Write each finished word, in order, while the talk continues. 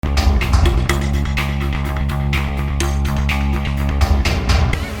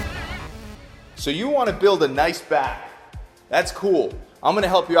So you want to build a nice back. That's cool. I'm going to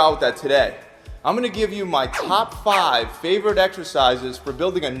help you out with that today. I'm going to give you my top 5 favorite exercises for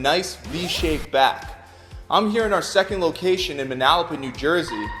building a nice V-shaped back. I'm here in our second location in Manalapan, New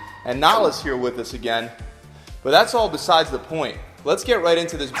Jersey, and Nala's here with us again. But that's all besides the point. Let's get right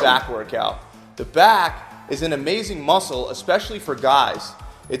into this back workout. The back is an amazing muscle, especially for guys.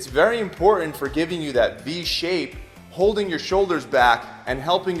 It's very important for giving you that V shape, holding your shoulders back, and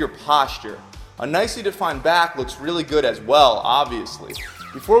helping your posture. A nicely defined back looks really good as well, obviously.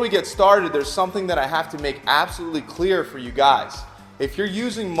 Before we get started, there's something that I have to make absolutely clear for you guys. If you're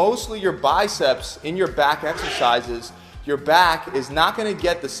using mostly your biceps in your back exercises, your back is not going to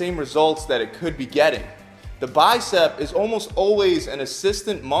get the same results that it could be getting. The bicep is almost always an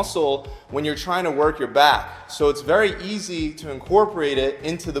assistant muscle when you're trying to work your back, so it's very easy to incorporate it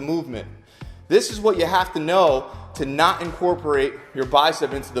into the movement. This is what you have to know to not incorporate your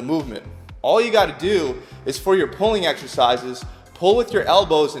bicep into the movement. All you got to do is for your pulling exercises, pull with your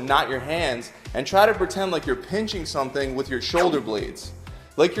elbows and not your hands, and try to pretend like you're pinching something with your shoulder blades,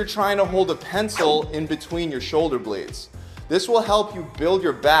 like you're trying to hold a pencil in between your shoulder blades. This will help you build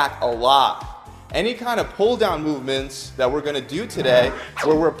your back a lot. Any kind of pull down movements that we're going to do today,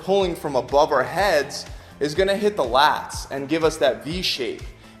 where we're pulling from above our heads, is going to hit the lats and give us that V shape.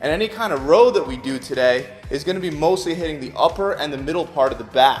 And any kind of row that we do today is going to be mostly hitting the upper and the middle part of the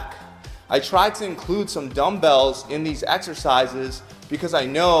back. I tried to include some dumbbells in these exercises because I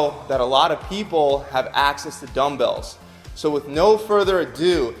know that a lot of people have access to dumbbells. So with no further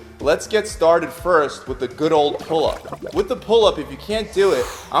ado, let's get started first with the good old pull-up. With the pull-up, if you can't do it,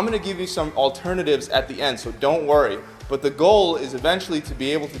 I'm going to give you some alternatives at the end, so don't worry. But the goal is eventually to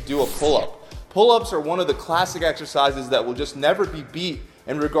be able to do a pull-up. Pull-ups are one of the classic exercises that will just never be beat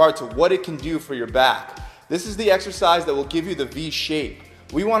in regard to what it can do for your back. This is the exercise that will give you the V shape.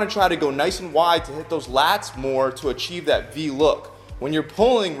 We want to try to go nice and wide to hit those lats more to achieve that V look. When you're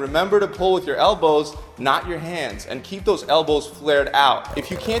pulling, remember to pull with your elbows, not your hands, and keep those elbows flared out.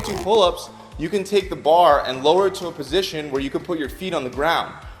 If you can't do pull-ups, you can take the bar and lower it to a position where you can put your feet on the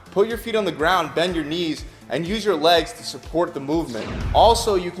ground. Put your feet on the ground, bend your knees, and use your legs to support the movement.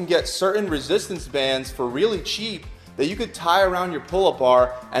 Also, you can get certain resistance bands for really cheap that you could tie around your pull-up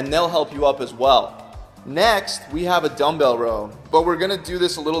bar, and they'll help you up as well. Next, we have a dumbbell row, but we're gonna do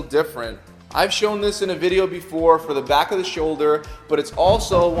this a little different. I've shown this in a video before for the back of the shoulder, but it's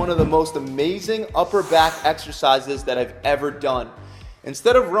also one of the most amazing upper back exercises that I've ever done.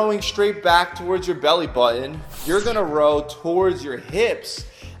 Instead of rowing straight back towards your belly button, you're gonna row towards your hips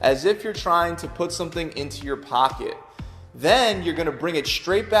as if you're trying to put something into your pocket. Then you're gonna bring it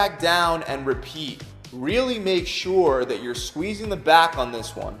straight back down and repeat. Really make sure that you're squeezing the back on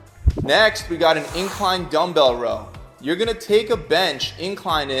this one. Next, we got an incline dumbbell row. You're gonna take a bench,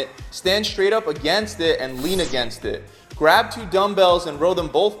 incline it, stand straight up against it, and lean against it. Grab 2 dumbbells and row them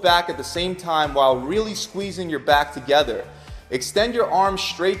both back at the same time while really squeezing your back together. Extend your arms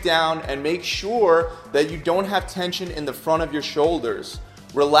straight down and make sure that you don't have tension in the front of your shoulders.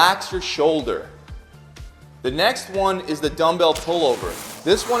 Relax your shoulder. The next one is the dumbbell pullover.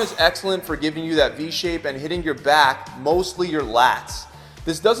 This one is excellent for giving you that V shape and hitting your back, mostly your lats.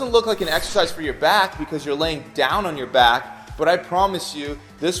 This doesn't look like an exercise for your back because you're laying down on your back, but I promise you,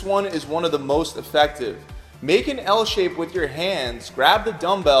 this one is one of the most effective. Make an L shape with your hands, grab the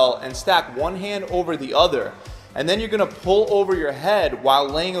dumbbell and stack one hand over the other, and then you're gonna pull over your head while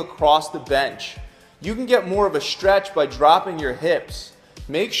laying across the bench. You can get more of a stretch by dropping your hips.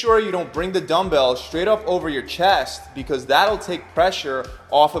 Make sure you don't bring the dumbbell straight up over your chest because that'll take pressure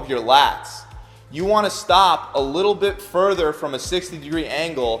off of your lats. You want to stop a little bit further from a 60-degree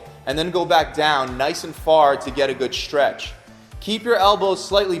angle and then go back down nice and far to get a good stretch. Keep your elbows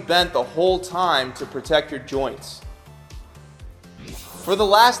slightly bent the whole time to protect your joints. For the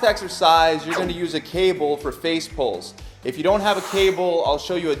last exercise, you're going to use a cable for face pulls. If you don't have a cable, I'll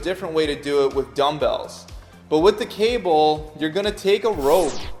show you a different way to do it with dumbbells. But with the cable, you're going to take a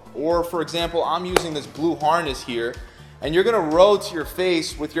rope, or for example, I'm using this blue harness here, and you're gonna row to your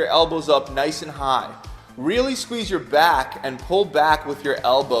face with your elbows up nice and high. Really squeeze your back and pull back with your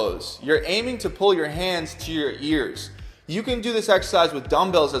elbows. You're aiming to pull your hands to your ears. You can do this exercise with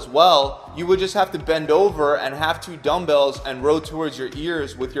dumbbells as well. You would just have to bend over and have 2 dumbbells and row towards your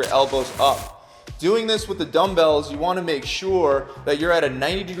ears with your elbows up. Doing this with the dumbbells, you wanna make sure that you're at a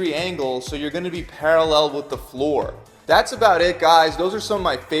 90-degree angle so you're gonna be parallel with the floor. That's about it, guys. Those are some of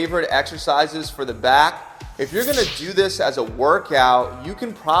my favorite exercises for the back. If you're gonna do this as a workout, you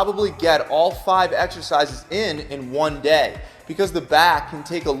can probably get all 5 exercises in one day because the back can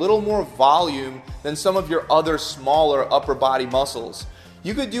take a little more volume than some of your other smaller upper body muscles.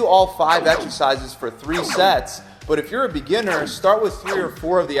 You could do all 5 exercises for 3 sets, but if you're a beginner, start with 3 or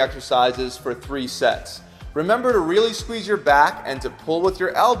 4 of the exercises for 3 sets. Remember to really squeeze your back and to pull with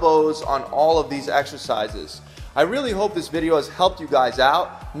your elbows on all of these exercises. I really hope this video has helped you guys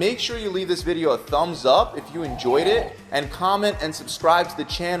out. Make sure you leave this video a thumbs up if you enjoyed it, and comment and subscribe to the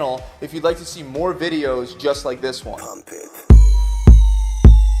channel if you'd like to see more videos just like this one.